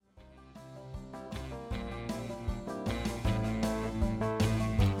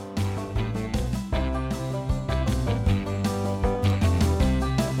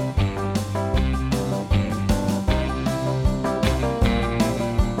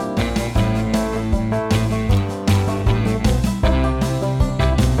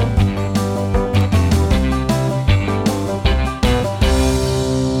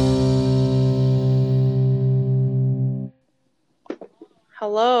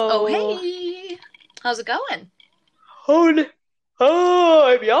Oh, Hello. hey. How's it going? Oh,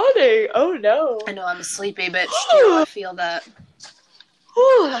 I'm yawning. Oh I no. know I'm a sleepy bitch too. I feel that.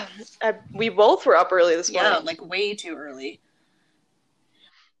 We both were up early this Yeah, morning. like way too early.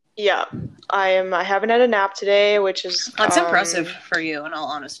 Yeah, I haven't had a nap today, which is That's impressive for you, in all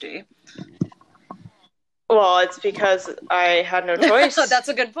honesty. well, it's because I had no choice. That's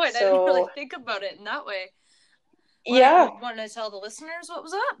a good point. I didn't really So think about it in that way. yeah. Want to tell the listeners what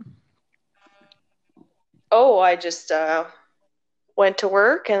was up? Oh, I just went to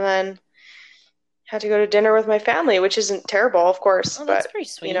work and then had to go to dinner with my family, which isn't terrible, of course, Oh, that's but pretty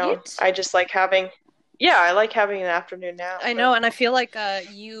sweet. I just like having yeah, I like having an afternoon nap. I know, and I feel like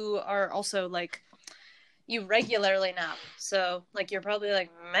you are also like you regularly nap. So, like you're probably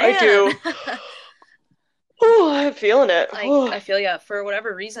like, I "Man." do. Oh, I'm feeling it. I feel yeah. For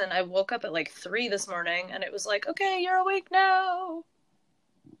whatever reason, I woke up at like 3 this morning, and it was like, okay, you're awake now.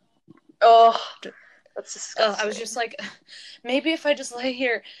 Oh, that's I was disgusting. just like, maybe if I just lay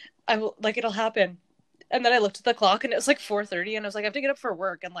here, I will like it'll happen. And then I looked at the clock, and it was like 4:30, and I was like, I have to get up for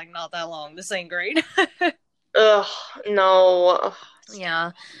work, and like not that long. This ain't great. Ugh, no.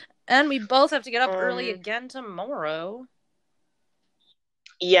 Yeah, and we both have to get up early Um, again tomorrow.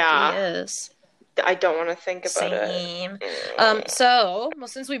 yeah, Yes. I don't want to think about it. Same. Mm. So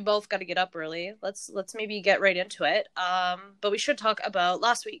since we both got to get up early, let's maybe get right into it. But we should talk about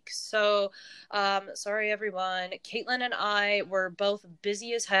last week. So, sorry everyone. Caitlin and I were both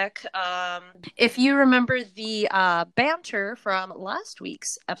busy as heck. If you remember the banter from last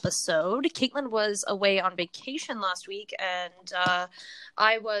week's episode, Caitlin was away on vacation last week, and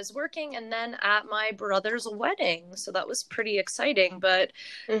I was working and then at my brother's wedding. So that was pretty exciting. But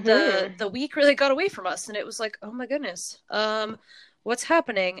Mm-hmm. the week really got away from us, and it was like, oh my goodness, what's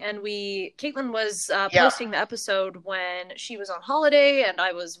happening? And Caitlin was Yeah. posting the episode when she was on holiday, and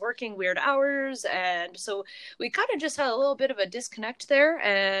I was working weird hours, and so we kind of just had a little bit of a disconnect there,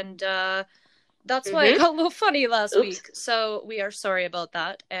 and that's why it Mm-hmm. got a little funny last Oops. week. So we are sorry about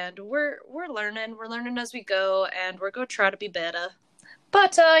that, and we're learning as we go, and we're gonna try to be better.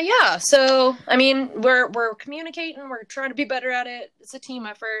 But yeah, so I mean, we're communicating, we're trying to be better at it. It's a team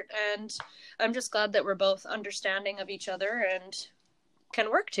effort, and I'm just glad that we're both understanding of each other and can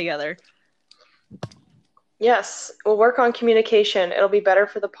work together. Yes, we'll work on communication. It'll be better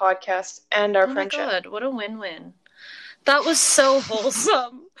for the podcast and our Oh my friendship. god, what a win-win. That was so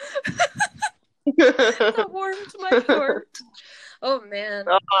wholesome. That warmed my heart. Oh man.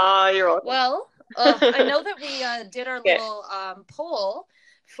 Ah, you're welcome. Well, I know that we did our Okay. little poll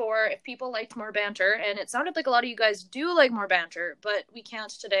for if people liked more banter, and it sounded like a lot of you guys do like more banter, but we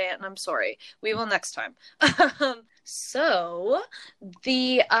can't today, and I'm sorry. We will next time. So,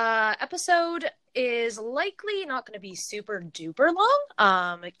 the episode is likely not going to be super duper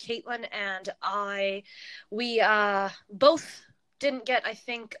long. Caitlin and I, we both didn't get, I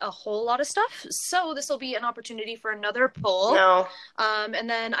think, a whole lot of stuff. So this will be an opportunity for another poll. No. And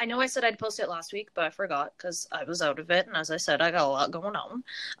then I know I said I'd post it last week, but I forgot because I was out of it. And as I said, I got a lot going on.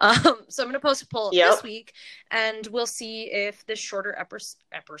 So I'm going to post a poll this Yep. week, and we'll see if this shorter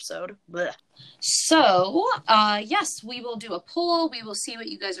episode. Bleh. So, yes, we will do a poll. We will see what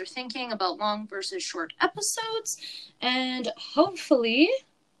you guys are thinking about long versus short episodes. And hopefully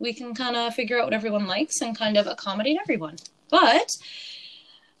we can kind of figure out what everyone likes and kind of accommodate everyone. But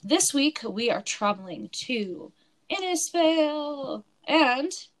this week we are traveling to Innisfail, and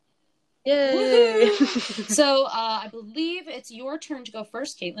Yay. so I believe it's your turn to go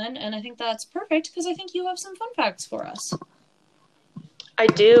first, Caitlin, and I think that's perfect because I think you have some fun facts for us. I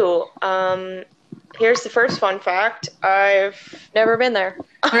do. Here's the first fun fact. I've never been there.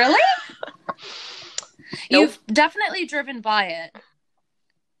 Really? Nope. You've definitely driven by it.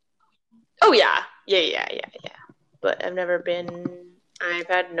 Oh yeah. Yeah. But I've never been. I've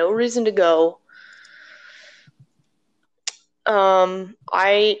had no reason to go.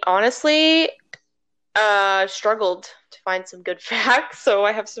 I honestly struggled to find some good facts, so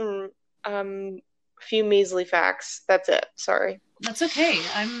I have some few measly facts. That's it. Sorry. That's okay.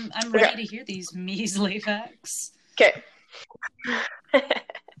 I'm ready to hear these measly facts. Okay.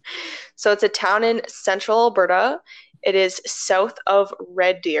 So it's a town in central Alberta. It is south of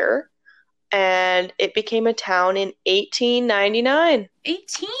Red Deer, and it became a town in 1899.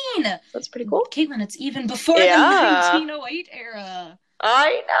 18! That's pretty cool. Caitlin, it's even before Yeah. the 1908 era.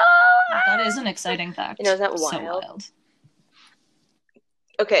 I know. That is an exciting fact. You know, isn't that So wild? wild.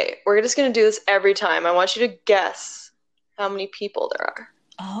 Okay, we're just going to do this every time. I want you to guess how many people there are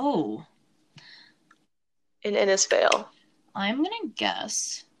Oh. in Innisfail. I'm going to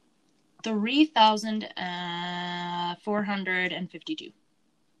guess 3,452.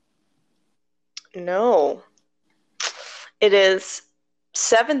 No. It is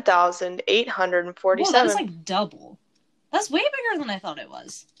Whoa, that is 7,847. like double. That's way bigger than I thought it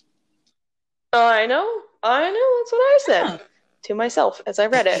was. I know. That's what I Huh. said to myself as I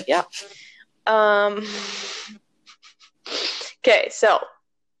read it. Yeah. Um. Okay, so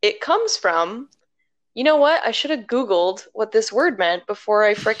it comes from. You know what? I should have Googled what this word meant before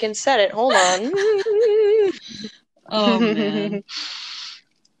I frickin' said it. Hold on. Oh, man.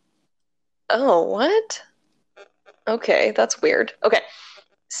 Oh, what? Okay, that's weird. Okay,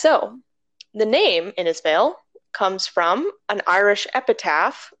 so the name Innisfail comes from an Irish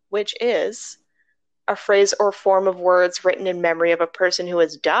epitaph, which is a phrase or form of words written in memory of a person who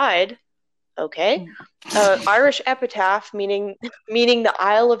has died. Okay. Irish epitaph meaning the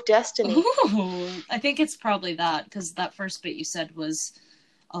Isle of Destiny. Ooh, I think it's probably that, because that first bit you said was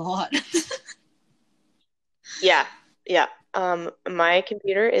a lot. Yeah, yeah. My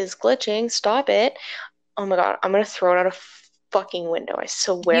computer is glitching. Stop it. Oh my God, I'm gonna throw it out a fucking window. I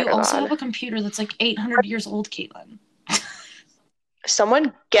swear You to also have God. a computer that's like 800 years old, Caitlin.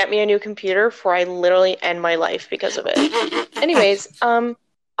 Someone get me a new computer before I literally end my life because of it. Anyways,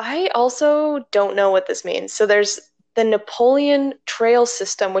 I also don't know what this means. So there's the Napoleon Trail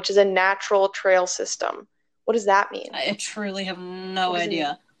System, which is a natural trail system. What does that mean? I truly have no What does it mean?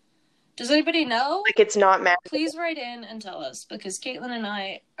 idea. Does anybody know? Like it's not man. Please write in and tell us, because Caitlin and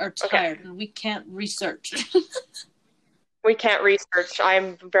I are Okay. tired and we can't research. We can't research.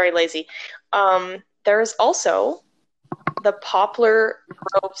 I'm very lazy. There's also the Poplar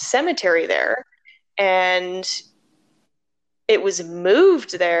Grove Cemetery there, and it was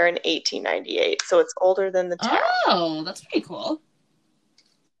moved there in 1898, so it's older than the town. Oh, that's pretty cool.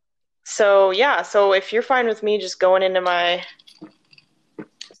 So yeah, so if you're fine with me just going into my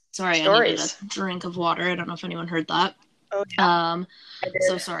Sorry, stories. I needed a drink of water. I don't know if anyone heard that. Oh yeah.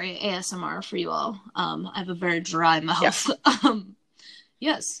 So sorry, ASMR for you all. I have a very dry mouth. Yeah.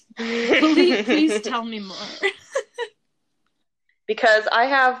 Yes. Please tell me more. Because I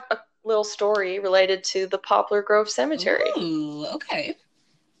have a little story related to the Poplar Grove Cemetery. Ooh, okay.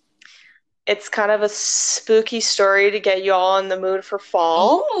 It's kind of a spooky story to get you all in the mood for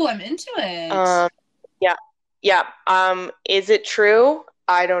fall. Oh, I'm into it. Yeah. Is it true?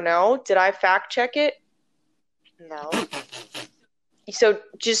 I don't know. Did I fact check it? No. So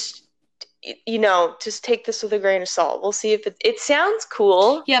just take this with a grain of salt. We'll see if it sounds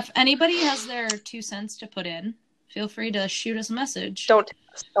cool. Yeah, if anybody has their 2 cents to put in, feel free to shoot us a message. Don't.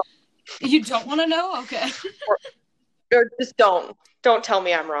 You don't want to know? Okay. Or just don't tell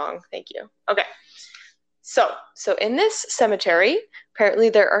me I'm wrong. Thank you. Okay. So in this cemetery, apparently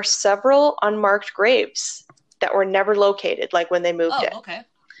there are several unmarked graves that were never located, like when they moved it. Oh, okay.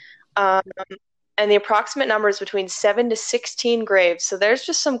 And the approximate number is between 7 to 16 graves. So there's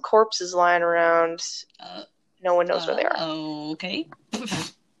just some corpses lying around. No one knows where they are. Oh, okay.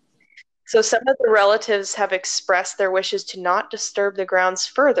 So some of the relatives have expressed their wishes to not disturb the grounds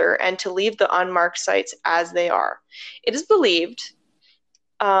further and to leave the unmarked sites as they are. It is believed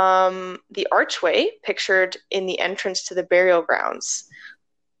the archway pictured in the entrance to the burial grounds,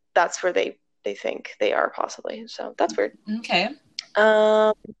 that's where they think they are, possibly. So that's weird. Okay.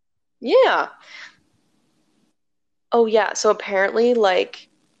 Yeah. Oh yeah, so apparently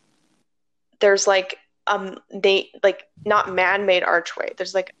there's they not man-made archway.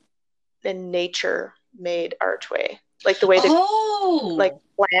 There's like a nature-made archway. Like the way that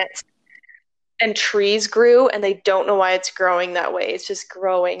plants and trees grew, and they don't know why it's growing that way. It's just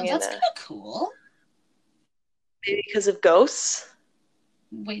growing. That's kind of cool. Maybe because of ghosts.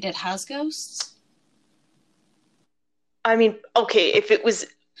 Wait, it has ghosts? I mean, okay, if it was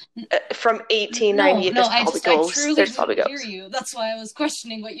from 1898, there's probably ghosts. I truly didn't hear you. That's why I was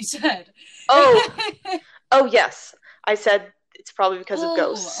questioning what you said. Oh yes, I said it's probably because of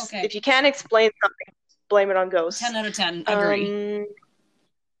ghosts. Okay. If you can't explain something, blame it on ghosts. 10 out of 10. Agree.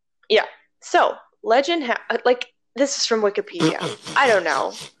 Yeah. So, legend this is from Wikipedia. I don't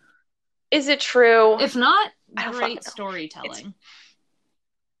know. Is it true? If not, great storytelling.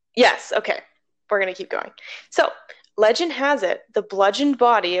 Yes, okay. We're going to keep going. So, legend has it the bludgeoned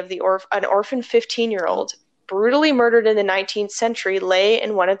body of an orphan 15-year-old brutally murdered in the 19th century lay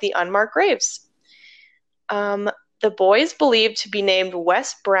in one of the unmarked graves. The boy is believed to be named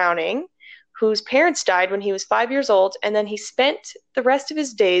Wes Browning, whose parents died when he was 5 years old, and then he spent the rest of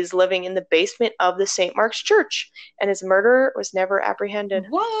his days living in the basement of the St. Mark's Church, and his murderer was never apprehended.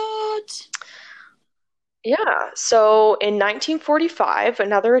 What? Yeah, so in 1945,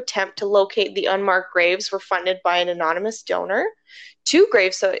 another attempt to locate the unmarked graves were funded by an anonymous donor. Two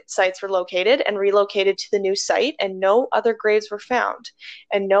sites were located and relocated to the new site, and no other graves were found.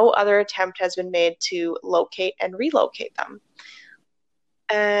 And no other attempt has been made to locate and relocate them.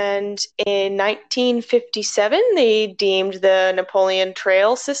 And in 1957, they deemed the Napoleon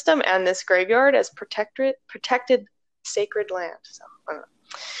Trail system and this graveyard as protected sacred land. So, I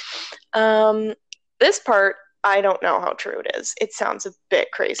don't know. This part, I don't know how true it is. It sounds a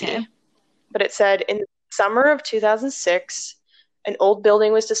bit crazy. Okay. But it said in the summer of 2006, an old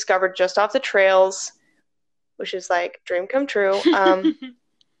building was discovered just off the trails, which is like dream come true.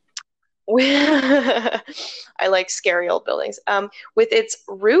 I like scary old buildings. With its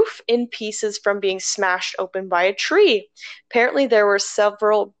roof in pieces from being smashed open by a tree. Apparently, there were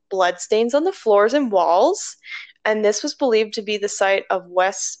several bloodstains on the floors and walls, and this was believed to be the site of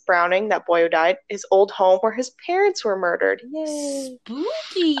Wes Browning, that boy who died, his old home where his parents were murdered. Yay!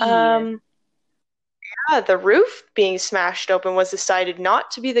 Spooky. Yeah, the roof being smashed open was decided not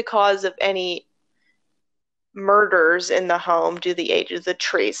to be the cause of any murders in the home due to the age of the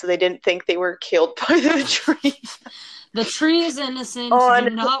tree, so they didn't think they were killed by the tree. The tree is innocent. Do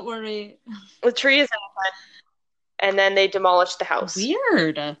not worry. The tree is innocent. And then they demolished the house.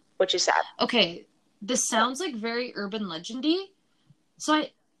 Weird. Which is sad. Okay, this sounds like very urban legendy. So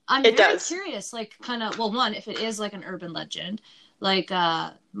I'm very curious, like, kind of, well, one, if it is like an urban legend, like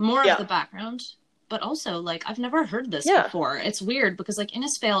more of the background, but also, like, I've never heard this before. It's weird because, like,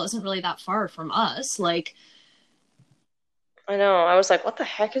 Innisfail isn't really that far from us. Like, I know. I was like, what the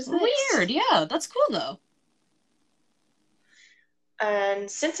heck is this? Weird. Yeah, that's cool, though.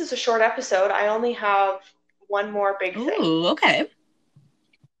 And since it's a short episode, I only have one more big thing. Ooh, okay.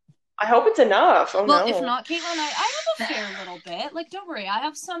 I hope it's enough. Oh, well, no. If not, Caitlin, I have a fair little bit. Like, don't worry. I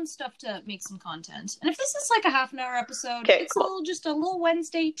have some stuff to make some content. And if this is like a half-an-hour episode, it's cool. Just a little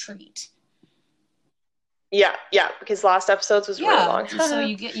Wednesday treat. Yeah, because last episodes was really long. So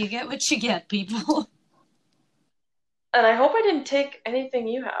you get what you get, people. And I hope I didn't take anything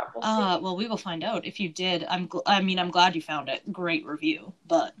you have. We'll see. Well, we will find out. If you did, I'm glad you found it. Great review,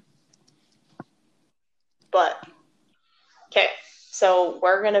 but okay. So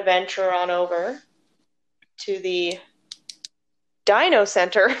we're gonna venture on over to the Dino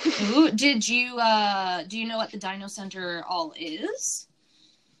Center. Ooh, do you know what the Dino Center all is?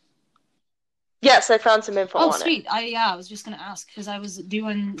 Yes, I found some info on it. Oh, sweet. I was just going to ask because I was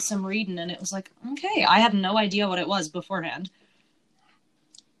doing some reading and it was like, okay, I had no idea what it was beforehand.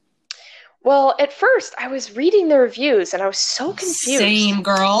 Well, at first, I was reading the reviews and I was so confused. Same,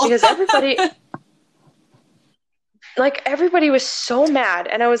 girl. Because everybody was so mad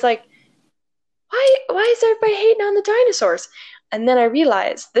and I was like, why is everybody hating on the dinosaurs? And then I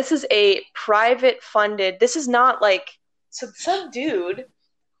realized this is a private funded, this is not like, so some dude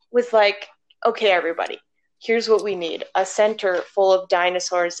was like, okay, everybody, here's what we need. A center full of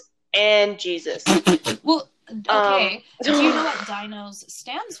dinosaurs and Jesus. Well, okay. Do you know what dinos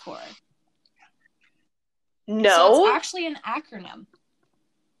stands for? No. So it's actually an acronym.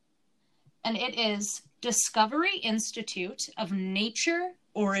 And it is Discovery Institute of Nature,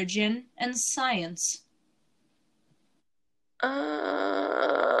 Origin, and Science.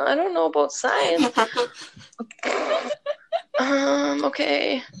 I don't know about science.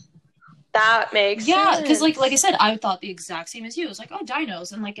 Okay. That makes sense. Yeah, because like I said, I thought the exact same as you. It was like, oh,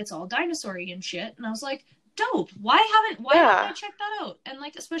 dinos, and like it's all dinosaur-y and shit. And I was like, dope. Why haven't I checked that out? And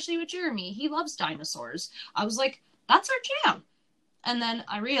like, especially with Jeremy, he loves dinosaurs. I was like, that's our jam. And then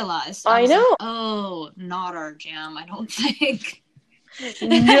I realized, I know. Like, oh, not our jam, I don't think.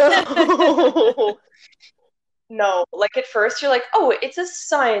 No. No. Like at first, you're like, oh, it's a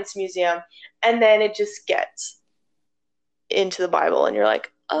science museum, and then it just gets into the Bible, and you're like,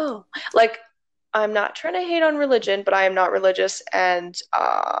 oh, like, I'm not trying to hate on religion, but I am not religious, and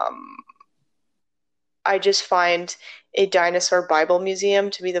I just find a dinosaur Bible museum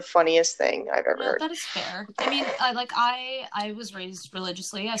to be the funniest thing I've ever heard. That is fair. I mean, I was raised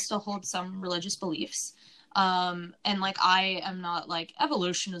religiously. I still hold some religious beliefs. And like, I am not like,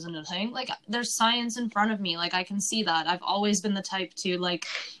 evolution isn't a thing. Like, there's science in front of me. Like, I can see that. I've always been the type to, like,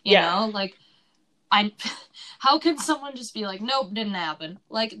 you know, like, how can someone just be like, nope, didn't happen?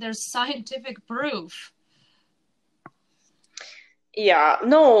 Like, there's scientific proof. Yeah,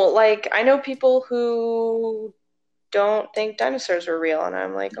 no, like, I know people who don't think dinosaurs were real, and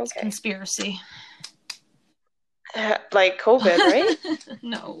I'm like, okay. It's conspiracy. Like COVID, right?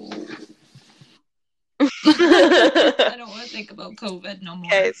 No. I don't want to think about COVID no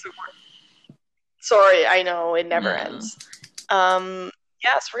more. Okay, sorry, I know, it never ends.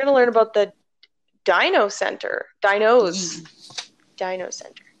 Yes, we're going to learn about the Dino Center. Dino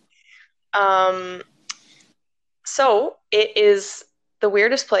Center. So it is the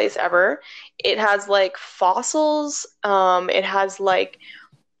weirdest place ever. It has like fossils. It has like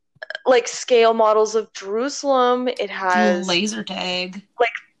scale models of Jerusalem. It has laser tag. Like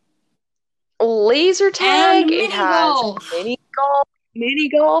laser tag. And it has mini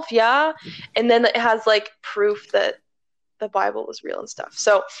golf, yeah. And then it has like proof that the Bible was real and stuff.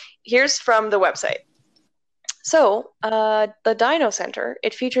 So here's from the website. So, the Dino Center,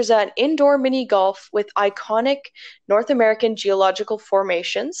 it features an indoor mini golf with iconic North American geological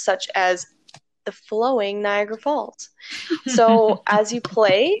formations such as the flowing Niagara Falls. So, as you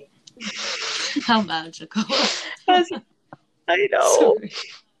play... How magical. I know.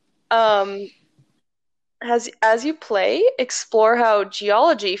 As you play, explore how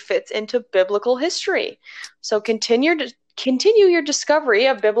geology fits into biblical history. So, continue your discovery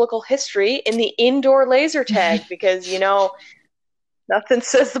of biblical history in the indoor laser tag because, nothing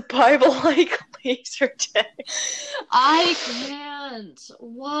says the Bible like laser tag. I can't.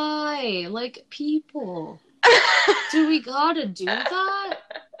 Why? Like, people. Do we gotta do that?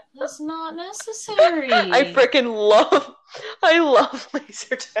 That's not necessary. I love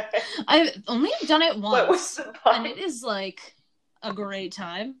laser tag. I've only done it once. And it is like a great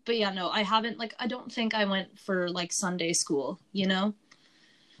time. But yeah, no, I haven't, like, I don't think I went for like Sunday school, No.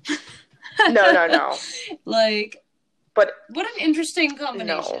 Like, but what an interesting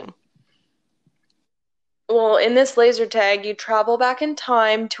combination. No. Well, in this laser tag, you travel back in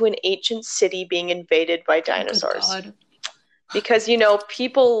time to an ancient city being invaded by dinosaurs. Good God. Because,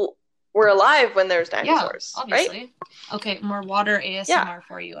 people were alive when there's dinosaurs, yeah, obviously. Right? Okay, more water ASMR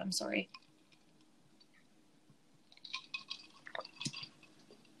for you. I'm sorry.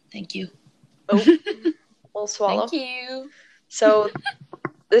 Thank you. Oh, we'll swallow. Thank you. So,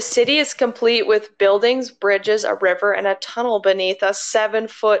 the city is complete with buildings, bridges, a river, and a tunnel beneath a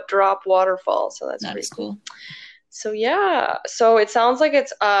 7-foot drop waterfall. So that's pretty cool. So yeah, so it sounds like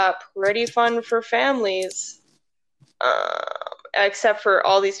it's pretty fun for families, except for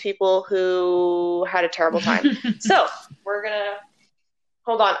all these people who had a terrible time. So we're gonna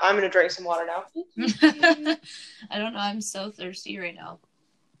hold on. I'm gonna drink some water now. I don't know. I'm so thirsty right now.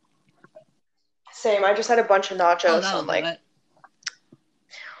 Same. I just had a bunch of nachos. So I'm like.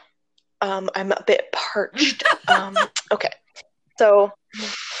 I'm a bit parched. Okay. So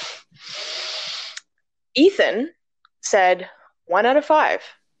Ethan said 1 out of 5.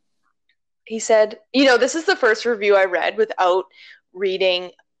 He said, this is the first review I read without reading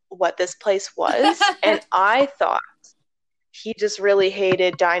what this place was. And I thought he just really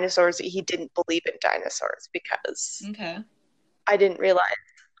hated dinosaurs. He didn't believe in dinosaurs because I didn't realize.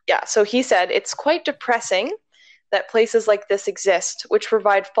 Yeah. So he said, it's quite depressing that places like this exist, which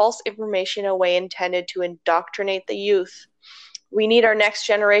provide false information in a way intended to indoctrinate the youth. We need our next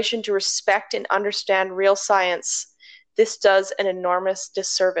generation to respect and understand real science. This does an enormous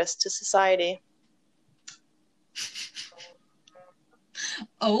disservice to society.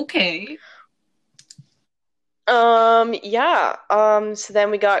 Okay. Yeah. So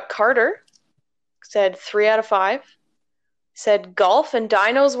then we got Carter. Said 3 out of 5. Said golf and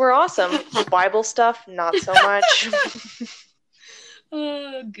dinos were awesome. Bible stuff, not so much.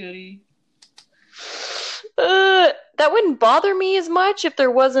 Oh, goody. That wouldn't bother me as much if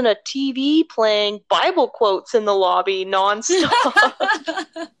there wasn't a TV playing Bible quotes in the lobby nonstop.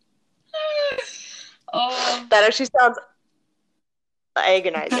 That actually sounds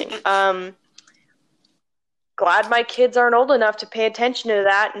agonizing. Glad my kids aren't old enough to pay attention to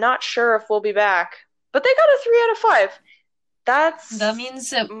that. Not sure if we'll be back. But they got a 3 out of 5. That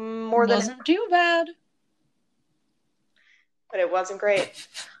means it wasn't too bad. But it wasn't great.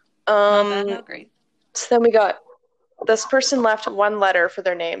 Not bad, not great. So then we got, this person left 1 letter for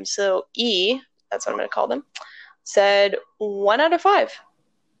their name. So E, that's what I'm going to call them, said 1 out of 5.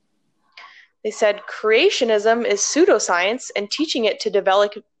 They said creationism is pseudoscience and teaching it to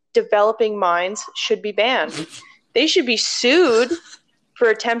developing minds should be banned. They should be sued for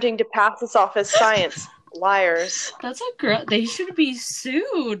attempting to pass this off as science. Liars. That's they should be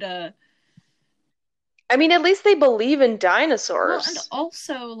sued. I mean, at least they believe in dinosaurs. Well, and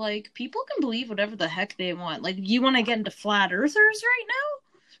also, like, people can believe whatever the heck they want. Like, you want to get into flat earthers right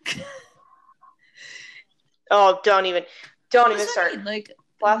now? Oh, don't even start. Like,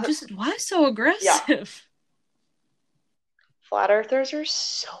 why so aggressive? Yeah. Flat earthers are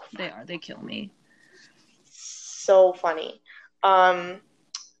so funny. They are. They kill me. So funny.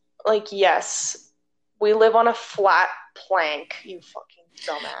 Like, yes. We live on a flat plank, you fucking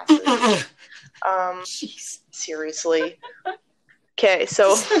dumbasses. Seriously. Okay,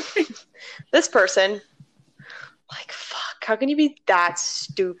 so This person, like, fuck, how can you be that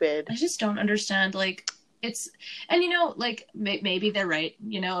stupid? I just don't understand. Like, it's, and like, maybe they're right,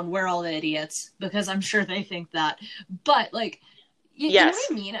 and we're all the idiots because I'm sure they think that. But, like, you know what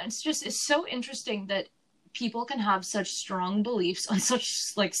I mean? It's so interesting that people can have such strong beliefs on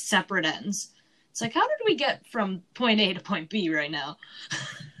such, like, separate ends. It's like, how did we get from point A to point B right now?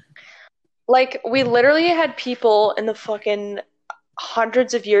 Like, we literally had people in the fucking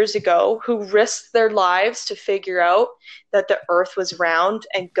hundreds of years ago who risked their lives to figure out that the earth was round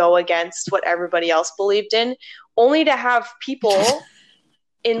and go against what everybody else believed in, only to have people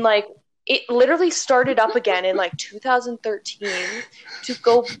in, like, it literally started up again in, like, 2013 to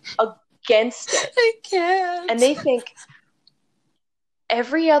go against it. I can't. And they think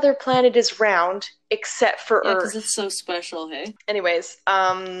every other planet is round except for Earth. Because it's so special, hey? Anyways,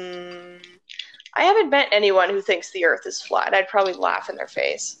 I haven't met anyone who thinks the Earth is flat. I'd probably laugh in their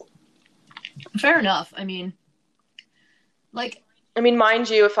face. Fair enough. I mean, like... I mean, mind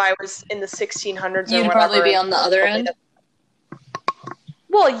you, if I was in the 1600s or whatever... You'd probably be on the other end?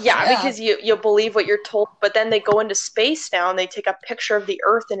 Well, yeah, because you believe what you're told, but then they go into space now and they take a picture of the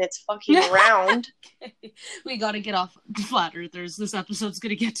Earth and it's fucking round. Okay. We gotta get off flat earthers. This episode's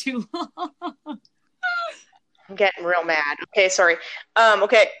gonna get too long. I'm getting real mad. Okay, sorry.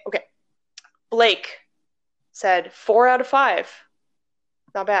 Okay. Blake said 4 out of 5.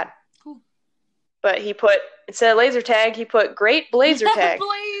 Not bad. Cool. But he put, instead of laser tag, he put great blazer tag.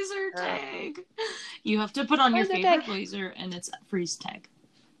 Blazer tag. You have to put on your favorite blazer and it's freeze tag.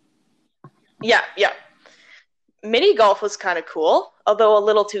 Yeah. Mini golf was kind of cool, although a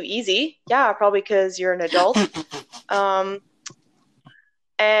little too easy. Yeah, probably because you're an adult.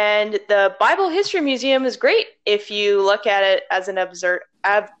 And the Bible History Museum is great if you look at it as an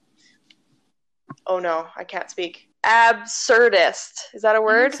oh no, I can't speak. Absurdist. Is that a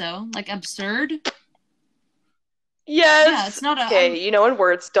word? So, like absurd? Yes. Yeah, it's not a... Okay, in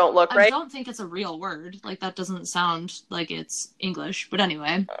words don't look right. I don't think it's a real word. Like, that doesn't sound like it's English. But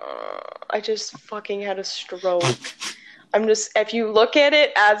anyway. I just fucking had a stroke. If you look at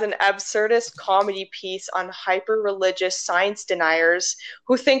it as an absurdist comedy piece on hyper-religious science deniers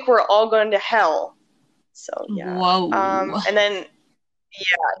who think we're all going to hell. So, yeah. Whoa. And then,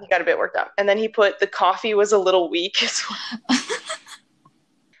 yeah, he got a bit worked up. And then he put, the coffee was a little weak as well.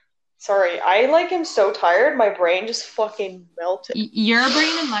 Sorry, I, am so tired, my brain just fucking melted. Your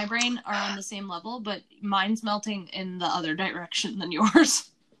brain and my brain are on the same level, but mine's melting in the other direction than yours.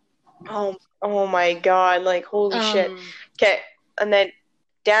 Oh my god, holy shit. Okay, and then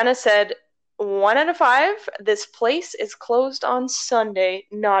Dana said, 1 out of 5, this place is closed on Sunday,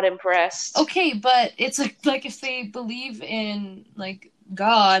 not impressed. Okay, but it's like if they believe in,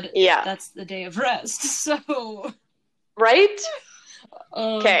 God, that's the day of rest, so... Right?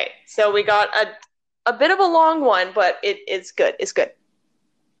 Okay, so we got a bit of a long one, but it's good. It's good.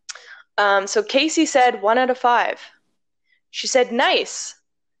 So Casey said 1 out of 5. She said, nice.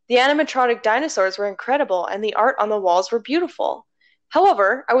 The animatronic dinosaurs were incredible, and the art on the walls were beautiful.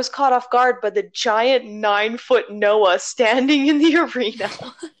 However, I was caught off guard by the giant 9-foot Noah standing in the arena.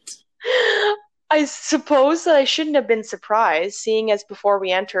 What? I suppose that I shouldn't have been surprised, seeing as before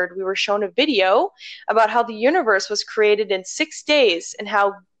we entered, we were shown a video about how the universe was created in 6 days and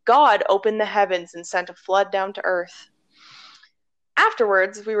how God opened the heavens and sent a flood down to earth.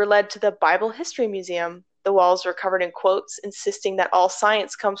 Afterwards, we were led to the Bible History Museum. The walls were covered in quotes, insisting that all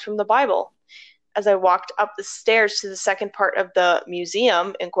science comes from the Bible. As I walked up the stairs to the second part of the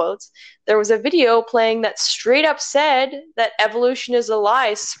museum, in quotes, there was a video playing that straight up said that evolution is a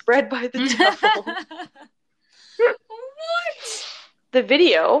lie spread by the devil. What? The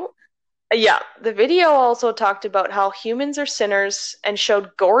video also talked about how humans are sinners and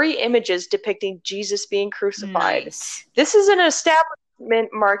showed gory images depicting Jesus being crucified. Nice. This is an establishment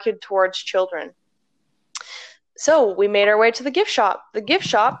marketed towards children. So we made our way to the gift shop. The gift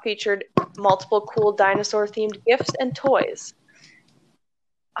shop featured multiple cool dinosaur-themed gifts and toys.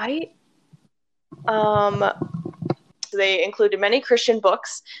 They included many Christian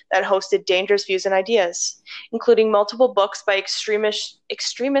books that hosted dangerous views and ideas, including multiple books by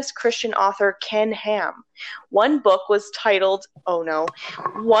extremist Christian author Ken Ham. One book was titled,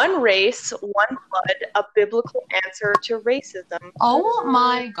 One Race, One Blood, A Biblical Answer to Racism. Oh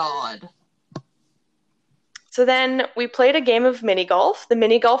my god. So then we played a game of mini golf. The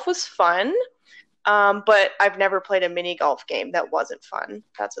mini golf was fun, but I've never played a mini golf game that wasn't fun.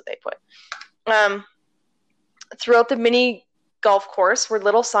 That's what they put. Throughout the mini golf course were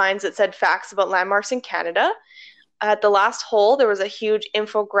little signs that said facts about landmarks in Canada. At the last hole, there was a huge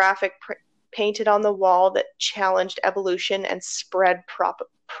infographic painted on the wall that challenged evolution and spread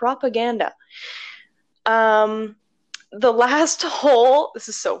propaganda. The last hole, this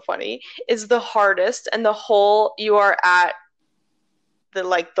is so funny, is the hardest, and the hole you are at the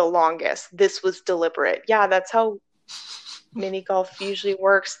longest. This was deliberate. Yeah, that's how mini golf usually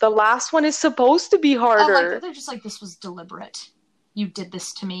works. The last one is supposed to be harder. They're just like, this was deliberate. You did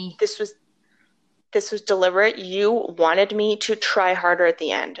this to me. This was deliberate. You wanted me to try harder at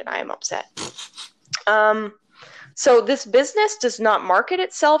the end, and I am upset. So this business does not market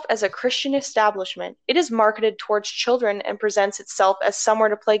itself as a Christian establishment. It is marketed towards children and presents itself as somewhere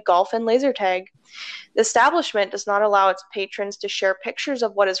to play golf and laser tag. The establishment does not allow its patrons to share pictures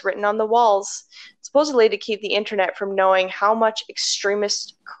of what is written on the walls, supposedly to keep the internet from knowing how much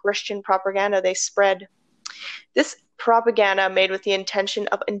extremist Christian propaganda they spread. This propaganda made with the intention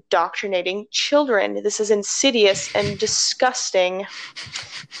of indoctrinating children. This is insidious and disgusting.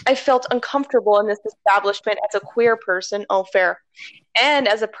 I felt uncomfortable in this establishment as a queer person, and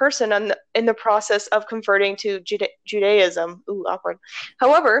as a person in the process of converting to Judaism. Ooh, awkward.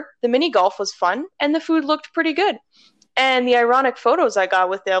 However, the mini golf was fun, and the food looked pretty good. And the ironic photos I got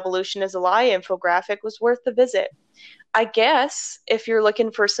with the Evolution is a Lie infographic was worth the visit. I guess if you're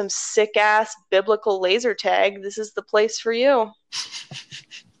looking for some sick-ass biblical laser tag, this is the place for you.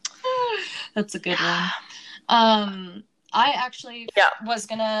 That's a good one. I actually was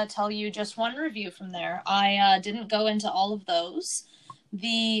going to tell you just one review from there. I didn't go into all of those.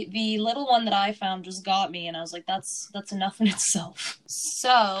 The little one that I found just got me, and I was like, that's enough in itself.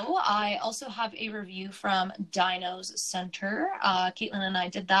 So I also have a review from Dinos Center. Caitlin and I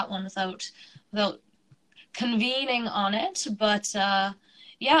did that one without convening on it, but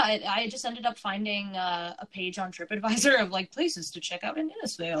I just ended up finding a page on TripAdvisor of like places to check out in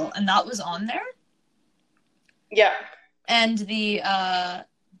Innisfail, and that was on there. Yeah. And the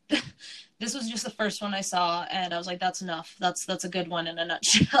this was just the first one I saw, and I was like, that's enough. That's a good one in a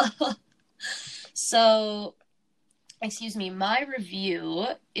nutshell. So, excuse me, my review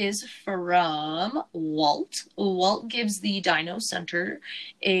is from Walt. Walt gives the Dino Center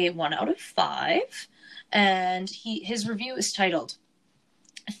a 1 out of 5. And his review is titled,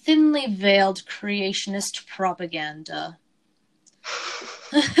 Thinly Veiled Creationist Propaganda.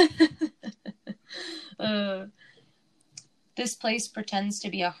 This place pretends to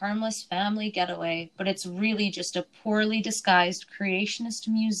be a harmless family getaway, but it's really just a poorly disguised creationist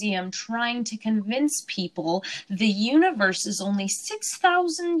museum trying to convince people the universe is only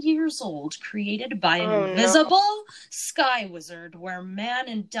 6,000 years old, created by an invisible sky wizard where man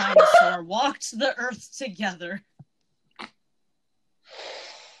and dinosaur walked the earth together.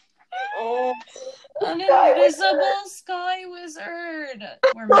 An invisible sky wizard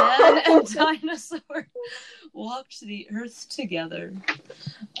where man and dinosaur walked the earth together.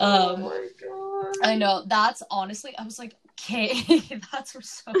 Oh my god. I know. That's honestly, I was like, okay, that's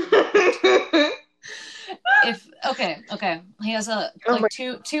so weird. Okay. He has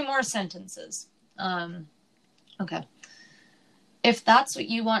two more sentences. Okay. If that's what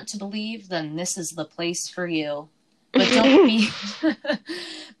you want to believe, then this is the place for you. But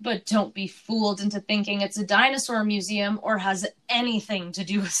don't be fooled into thinking it's a dinosaur museum or has anything to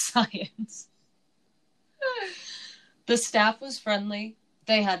do with science. The staff was friendly,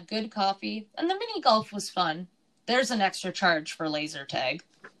 they had good coffee, and the mini golf was fun. There's an extra charge for laser tag.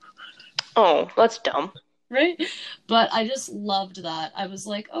 Oh, that's dumb. Right? But I just loved that. I was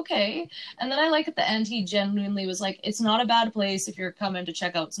like, okay. And then I like at the end, he genuinely was like, it's not a bad place if you're coming to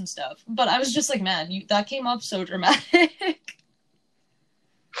check out some stuff. But I was just like, man, that came off so dramatic.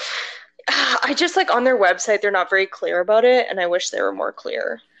 I just like on their website, they're not very clear about it. And I wish they were more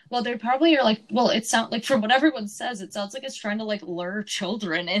clear. Well, they probably are like, well, it sounds like from what everyone says, it sounds like it's trying to like lure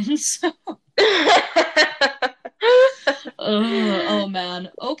children in. So. Oh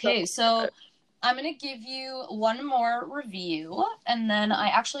man. Okay. So I'm going to give you one more review, and then I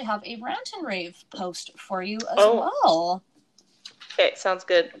actually have a rant and rave post for you as well. Okay, sounds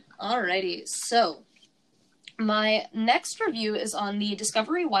good. Alrighty, so my next review is on the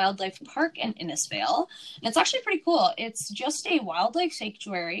Discovery Wildlife Park in Innisfail, and it's actually pretty cool. It's just a wildlife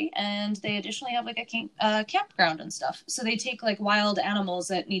sanctuary, and they additionally have like a campground and stuff. So they take like wild animals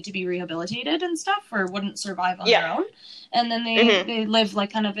that need to be rehabilitated and stuff, or wouldn't survive on their own. And then they live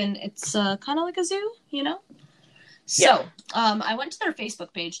like kind of in, it's kind of like a zoo, you know? So, I went to their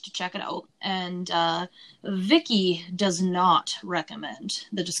Facebook page to check it out, and Vicky does not recommend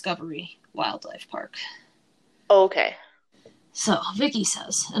the Discovery Wildlife Park. Okay. So, Vicky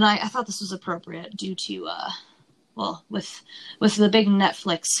says, and I thought this was appropriate due to, with the big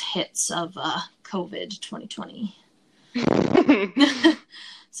Netflix hits of COVID 2020.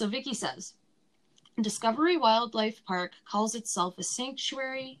 So, Vicky says, Discovery Wildlife Park calls itself a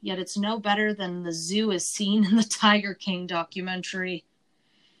sanctuary, yet it's no better than the zoo as seen in the Tiger King documentary.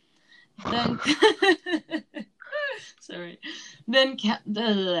 Then, sorry. Then,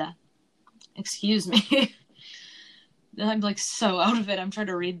 excuse me. I'm like so out of it. I'm trying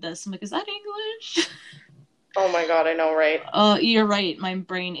to read this. I'm like, is that English? Oh my god, I know, right? You're right. My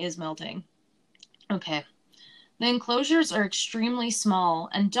brain is melting. Okay. The enclosures are extremely small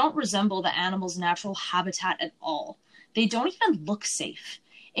and don't resemble the animal's natural habitat at all. They don't even look safe.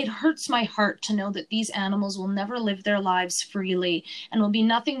 It hurts my heart to know that these animals will never live their lives freely and will be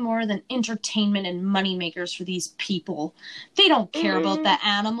nothing more than entertainment and moneymakers for these people. They don't care about the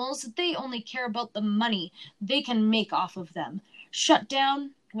animals. They only care about the money they can make off of them. Shut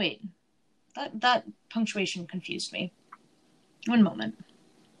down. Wait, that punctuation confused me. One moment.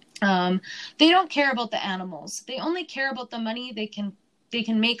 They don't care about the animals. They only care about the money they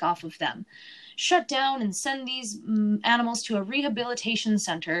can make off of them. Shut down and send these animals to a rehabilitation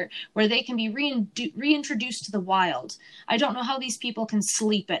center where they can be reintroduced to the wild. I don't know how these people can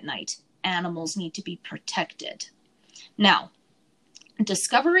sleep at night. Animals need to be protected. Now,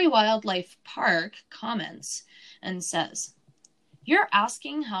 Discovery Wildlife Park comments and says, "You're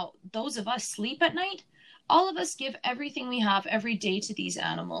asking how those of us sleep at night? All of us give everything we have every day to these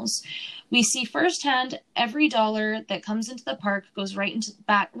animals. We see firsthand every dollar that comes into the park goes right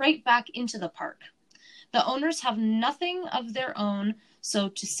back into the park. The owners have nothing of their own, so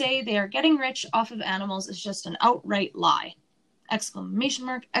to say they are getting rich off of animals is just an outright lie. !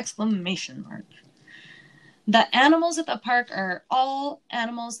 The animals at the park are all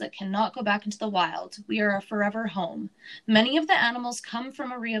animals that cannot go back into the wild. We are a forever home. Many of the animals come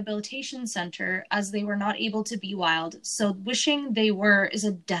from a rehabilitation center as they were not able to be wild, so wishing they were is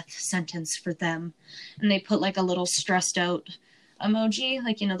a death sentence for them." And they put like a little stressed out emoji,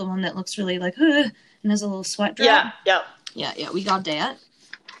 like, you know, the one that looks really like, and has a little sweat drop. Yeah, we got that.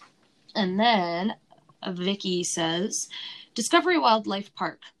 And then Vicky says, "Discovery Wildlife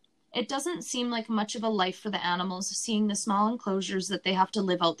Park. It doesn't seem like much of a life for the animals, seeing the small enclosures that they have to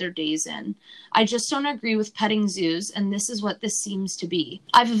live out their days in. I just don't agree with petting zoos, and this is what this seems to be.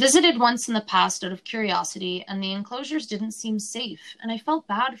 I've visited once in the past out of curiosity, and the enclosures didn't seem safe, and I felt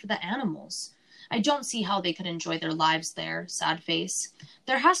bad for the animals. I don't see how they could enjoy their lives there, sad face.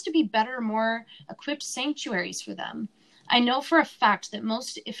 There has to be better, more equipped sanctuaries for them. I know for a fact that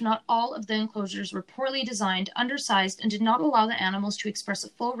most, if not all, of the enclosures were poorly designed, undersized, and did not allow the animals to express a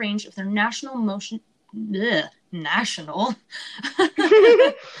full range of their national motion. National?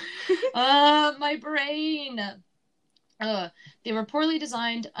 My brain. They were poorly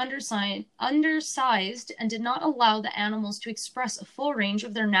designed, undersized, and did not allow the animals to express a full range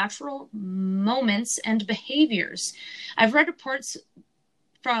of their natural moments and behaviors. I've read reports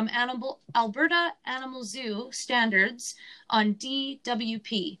from Alberta Animal Zoo standards on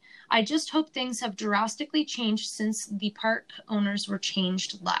DWP. I just hope things have drastically changed since the park owners were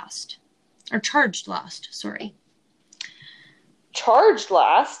charged last, sorry. Charged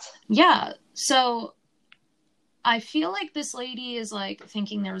last? Yeah, so I feel like this lady is like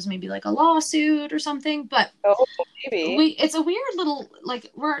thinking there was maybe like a lawsuit or something, but maybe. It's a weird little,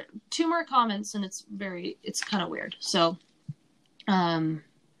 like, we're 2 more comments and it's kind of weird. So,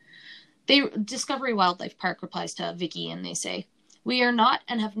 Discovery Wildlife Park replies to Vicky and they say, "We are not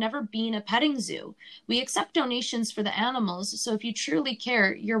and have never been a petting zoo. We accept donations for the animals, so if you truly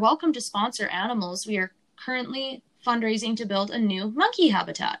care, you're welcome to sponsor animals. We are currently fundraising to build a new monkey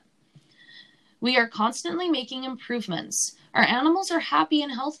habitat. We are constantly making improvements. Our animals are happy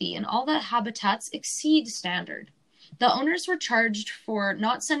and healthy, and all the habitats exceed standard. The owners were charged for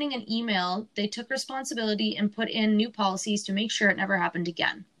not sending an email. They took responsibility and put in new policies to make sure it never happened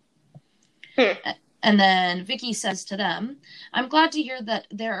again." And then Vicky says to them, "I'm glad to hear that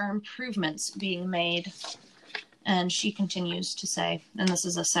there are improvements being made." And she continues to say, and this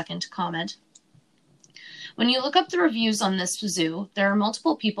is a second comment, "When you look up the reviews on this zoo, there are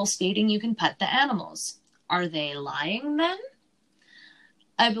multiple people stating you can pet the animals. Are they lying then?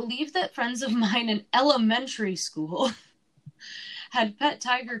 I believe that friends of mine in elementary school had pet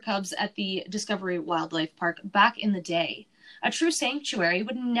tiger cubs at the Discovery Wildlife Park back in the day. A true sanctuary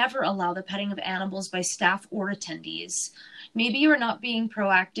would never allow the petting of animals by staff or attendees. Maybe you are not being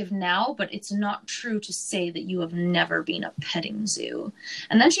proactive now, but it's not true to say that you have never been a petting zoo."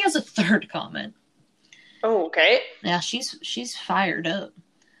 And then she has a third comment. Oh, okay. Yeah, she's fired up.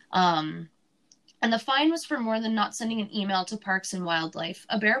 "And the fine was for more than not sending an email to Parks and Wildlife.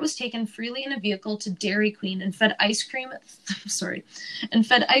 A bear was taken freely in a vehicle to Dairy Queen and fed ice cream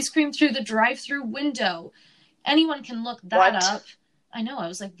through the drive-through window. Anyone can look that up." I know, I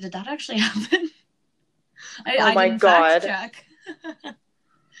was like, did that actually happen? Oh I my didn't fact God. check.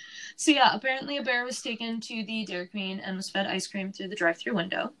 So yeah, apparently a bear was taken to the Dairy Queen and was fed ice cream through the drive-through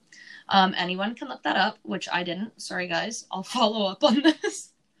window. Anyone can look that up, which I didn't. Sorry, guys. I'll follow up on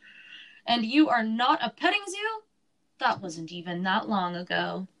this. And you are not a petting zoo? That wasn't even that long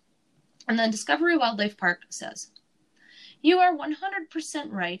ago. And then Discovery Wildlife Park says, you are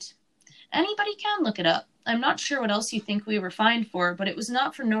 100% right. Anybody can look it up. I'm not sure what else you think we were fined for, but it was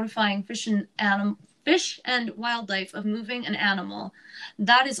not for notifying fish and wildlife of moving an animal.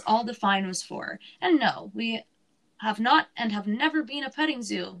 That is all the fine was for. And no, we have not and have never been a petting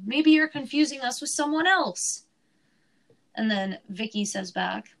zoo. Maybe you're confusing us with someone else. And then Vicky says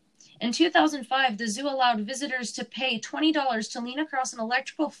back, in 2005, the zoo allowed visitors to pay $20 to lean across an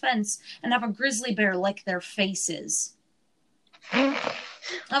electrical fence and have a grizzly bear lick their faces. I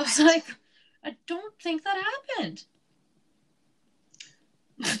was like, I don't think that happened.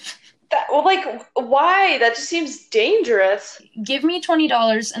 Why? That just seems dangerous. Give me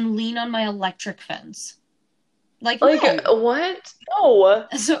 $20 and lean on my electric fence. No. What? No.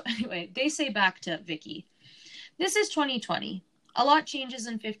 So anyway, they say back to Vicky, this is 2020. A lot changes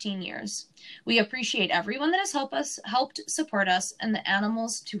in 15 years. We appreciate everyone that has helped support us, and the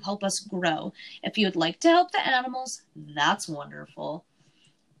animals to help us grow. If you would like to help the animals, that's wonderful.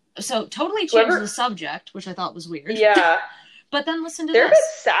 So totally changed the subject, which I thought was weird. Yeah. But then listen to They're this. a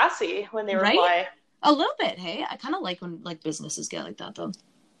bit sassy when they reply. Right? A little bit, hey? I kind of like when businesses get like that, though.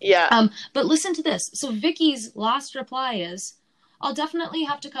 Yeah. But listen to this. So Vicky's last reply is, I'll definitely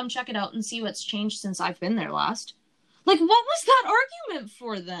have to come check it out and see what's changed since I've been there last. Like, what was that argument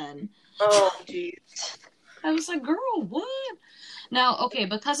for then? Oh, jeez. I was like, girl, what? Now, okay,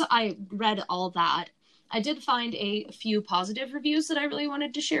 because I read all that, I did find a few positive reviews that I really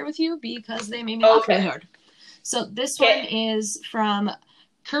wanted to share with you because they made me laugh really hard. So this one is from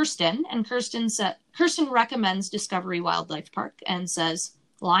Kirsten, and Kirsten recommends Discovery Wildlife Park and says,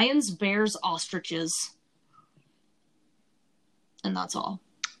 lions, bears, ostriches. And that's all.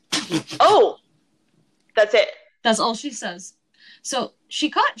 Oh, that's it. That's all she says. So she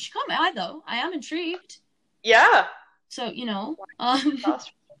caught my eye, though. I am intrigued. Yeah. So, you know.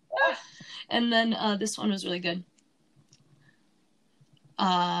 And then this one was really good.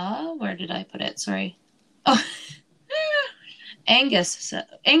 Where did I put it? Sorry. Oh,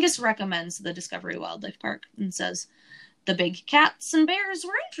 Angus recommends the Discovery Wildlife Park and says, the big cats and bears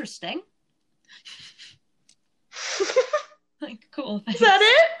were interesting. Like, cool. Thanks. Is that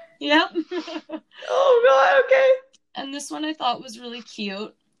it? Yep. Oh God. Okay. And this one I thought was really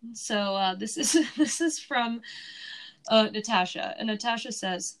cute. So this is from Natasha, and Natasha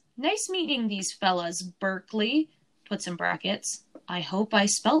says, "Nice meeting these fellas, Berkeley." Puts in brackets. I hope I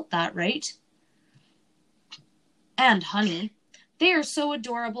spelt that right. And honey, they are so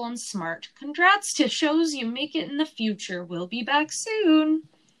adorable and smart. Congrats to shows you make it in the future. We'll be back soon.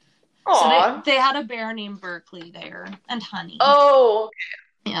 Aww. So they had a bear named Berkeley there, and honey. Oh, okay.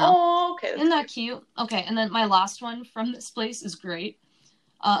 Yeah. Oh, okay. Isn't that cute? Okay, and then my last one from this place is great.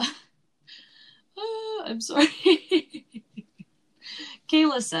 I'm sorry.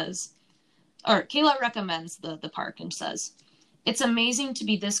 Kayla recommends the park and says, it's amazing to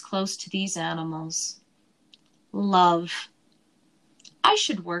be this close to these animals. Love. I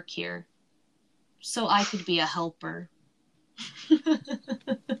should work here so I could be a helper.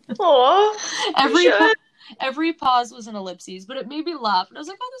 Aww. Every pause was an ellipses, but it made me laugh. And I was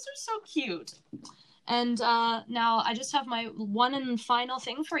like, oh, those are so cute. And now I just have my one and final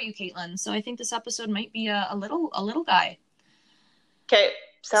thing for you, Caitlin. So I think this episode might be a little guy. Okay,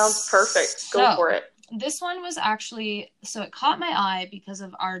 sounds perfect. Go for it. This one was actually, so it caught my eye because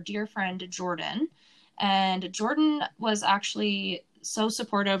of our dear friend Jordan. And Jordan was actually so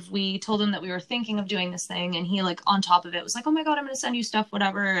supportive. We told him that we were thinking of doing this thing, and he, like, on top of it was like, oh my God, I'm going to send you stuff,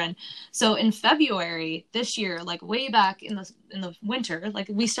 whatever. And so in February this year, like way back in the winter, like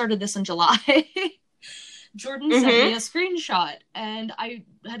we started this in July, Jordan sent me a screenshot, and I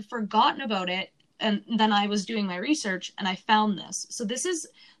had forgotten about it. And then I was doing my research and I found this. So this is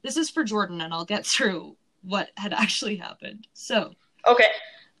for Jordan, and I'll get through what had actually happened. So, okay.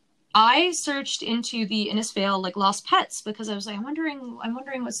 I searched into the Innisfail, like, lost pets because I was like, I'm wondering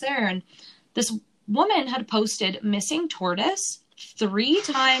what's there. And this woman had posted missing tortoise three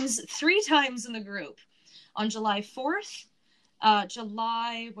times in the group on July 4th,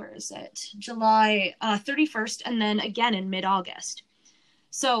 July 31st, and then again in mid-August.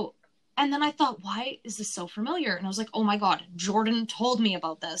 So, and then I thought, why is this so familiar? And I was like, oh my God, Jordan told me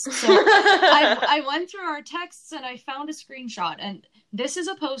about this. So I went through our texts and I found a screenshot, and this is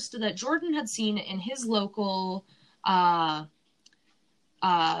a post that Jordan had seen in his local, like,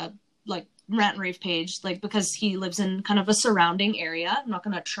 rant and rave page, like, because he lives in kind of a surrounding area. I'm not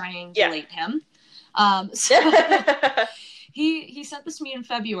going to triangulate him. So he sent this to me in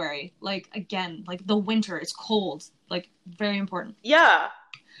February, like, again, like the winter, it's cold, like, very important. Yeah.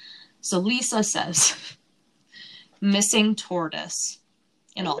 So Lisa says, missing tortoise,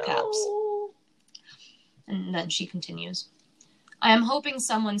 in all caps. And then she continues, I am hoping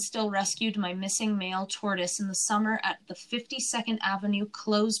someone still rescued my missing male tortoise in the summer at the 52nd Avenue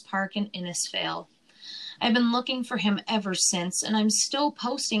Closed Park in Innisfail. I've been looking for him ever since, and I'm still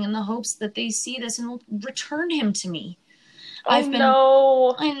posting in the hopes that they see this and will return him to me.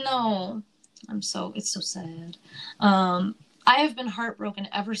 No. I know. It's so sad. I have been heartbroken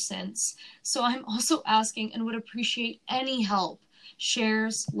ever since, so I'm also asking and would appreciate any help.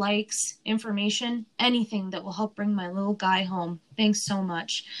 Shares, likes, information, anything that will help bring my little guy home. Thanks so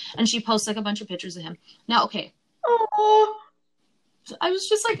much. And she posts like a bunch of pictures of him. Now, okay. Oh. I was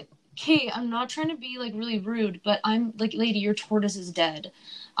just like, okay, I'm not trying to be like really rude, but I'm like, lady, your tortoise is dead.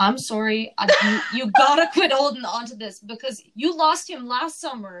 I'm sorry. You gotta quit holding on to this because you lost him last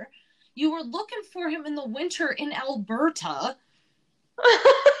summer. You were looking for him in the winter in Alberta.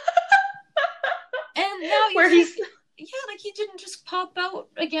 And now he didn't just pop out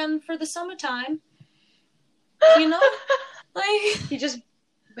again for the summertime. You know? Like, he just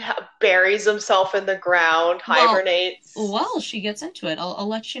buries himself in the ground, hibernates. Well, she gets into it. I'll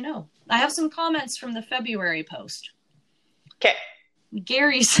let you know. I have some comments from the February post. Okay.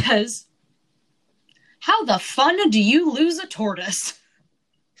 Gary says, how the fun do you lose a tortoise?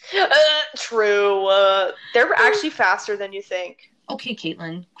 True. They're actually faster than you think. Okay,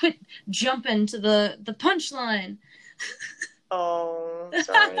 Caitlin, quit jumping to the punchline. Oh,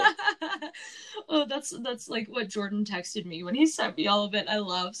 sorry. Oh, that's like what Jordan texted me when he sent me all of it. I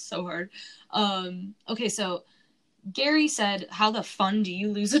laughed so hard. Okay, so Gary said, how the fun do you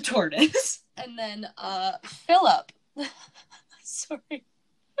lose a tortoise? And then Philip sorry.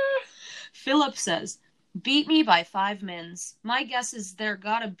 Philip says, beat me by 5 mins. My guess is there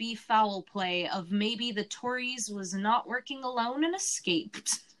gotta be foul play of maybe the Tories was not working alone and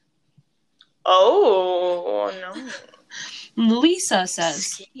escaped. Oh, no. Lisa says,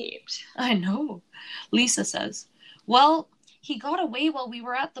 escaped. I know. Lisa says, well, he got away while we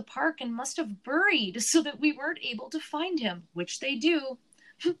were at the park and must have buried so that we weren't able to find him, which they do.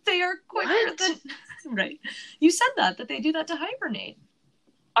 They are quicker than... Right. You said that they do that to hibernate.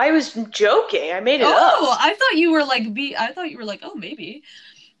 I was joking. I made it up. Oh, I thought you were like, oh, maybe.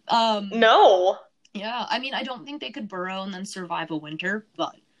 No. Yeah, I mean, I don't think they could burrow and then survive a winter,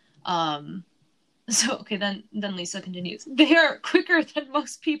 but... So, okay, then Lisa continues. They are quicker than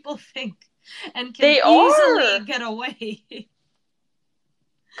most people think and can easily get away.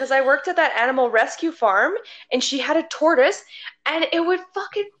 Because I worked at that animal rescue farm, and she had a tortoise, and it would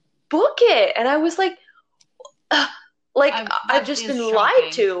fucking book it. And I was like, I've just been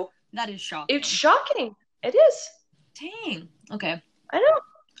lied to. That is shocking. It's shocking. It is. Dang. Okay. I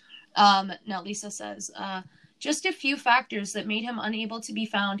know. Now Lisa says, just a few factors that made him unable to be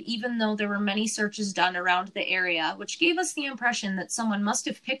found, even though there were many searches done around the area, which gave us the impression that someone must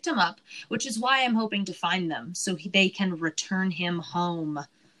have picked him up, which is why I'm hoping to find them, so they can return him home.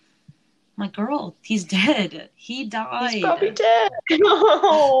 My girl, he's dead. He died. He's probably dead.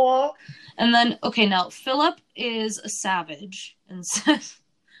 No. And then, okay, now, Philip is a savage and says,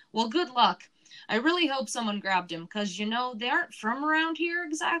 well, good luck. I really hope someone grabbed him, because, they aren't from around here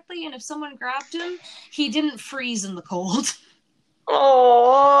exactly, and if someone grabbed him, he didn't freeze in the cold.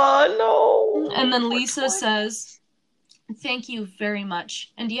 Oh, no. And then Lisa says, thank you very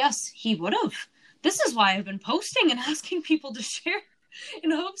much. And yes, he would have. This is why I've been posting and asking people to share,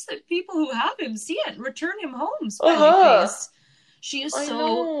 in hopes that people who have him see it and return him home. Smiley face. She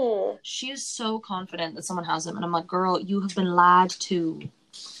is so confident that someone has him, and I'm like, girl, you have been lied to.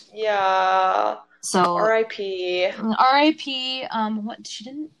 Yeah. So R.I.P. R.I.P.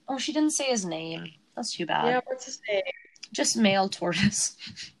 She didn't say his name. That's too bad. Yeah, what's his name? Just male tortoise.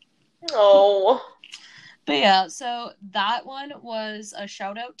 Oh. But yeah, so that one was a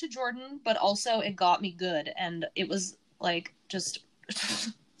shout out to Jordan, but also it got me good, and it was like just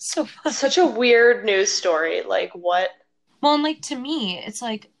so fun. Such a weird news story. Like, what? Well, and like to me, it's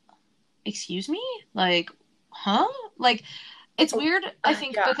like, excuse me? Like, huh? Like, it's weird, I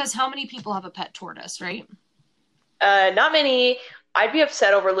think, because how many people have a pet tortoise, right? Not many. I'd be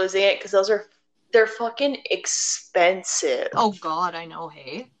upset over losing it because they're fucking expensive. Oh God, I know,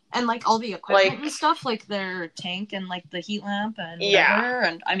 hey? And like all the equipment and stuff, like their tank and like the heat lamp and whatever,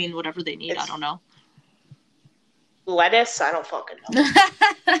 and I mean whatever they need, I don't know. Lettuce? I don't fucking know.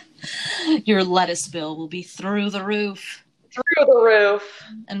 Your lettuce bill will be through the roof. Through the roof.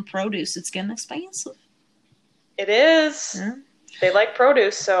 And produce, it's getting expensive. It is. Yeah. They like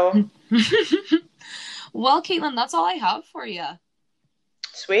produce, so. Well, Caitlin, that's all I have for you.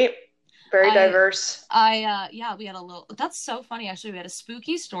 Sweet. Very diverse. Yeah, we had a little. That's so funny. Actually, we had a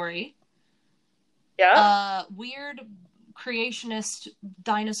spooky story. Yeah. Weird creationist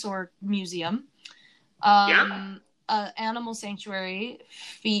dinosaur museum. Animal sanctuary,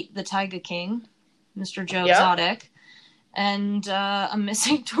 Feet the Taiga King, Mr. Joe Exotic, and a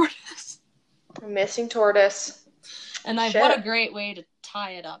missing tortoise. A missing tortoise. And what a great way to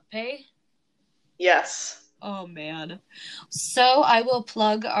tie it up, hey? Yes. Oh, man. So I will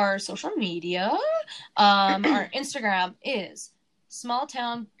plug our social media. Our Instagram is Small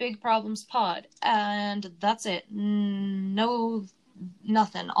Town Big Problems Pod, and that's it. No,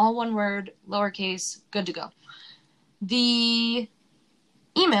 nothing. All one word, lowercase, good to go. The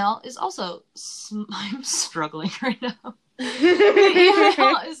email is also, I'm struggling right now. The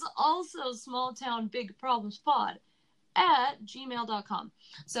email is also smalltownbigproblemspod@gmail.com.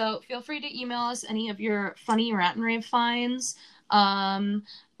 So feel free to email us any of your funny rant and rave finds,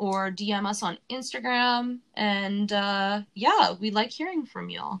 or DM us on Instagram. And yeah, we like hearing from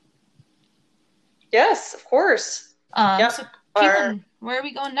y'all. Yes, of course. So Caitlin, where are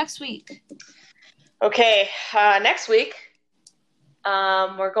we going next week? Okay, next week,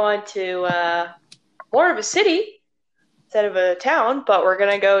 we're going to more of a city instead of a town, but we're going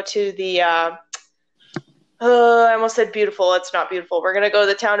to go to the, I almost said beautiful. It's not beautiful. We're going to go to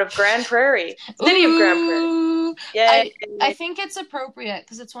the town of Grand Prairie. City of Grand Prairie. Yeah, I think it's appropriate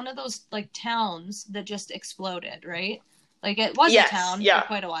because it's one of those like towns that just exploded, right? Like it was a town for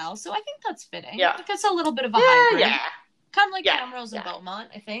quite a while, so I think that's fitting. Yeah, like it's a little bit of a hybrid. Yeah, kind of like Camrose and Beaumont,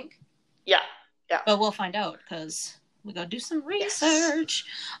 I think. Yeah, yeah. But we'll find out because we gotta do some research.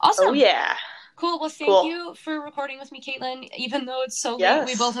 Awesome. Oh yeah. Cool. Well, thank you for recording with me, Caitlin. Even though it's so late,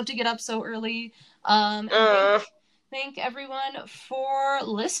 we both have to get up so early. Thank everyone for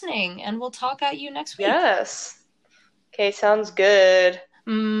listening, and we'll talk at you next week. Yes. Okay, sounds good.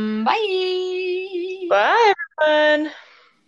 Bye. Bye, everyone.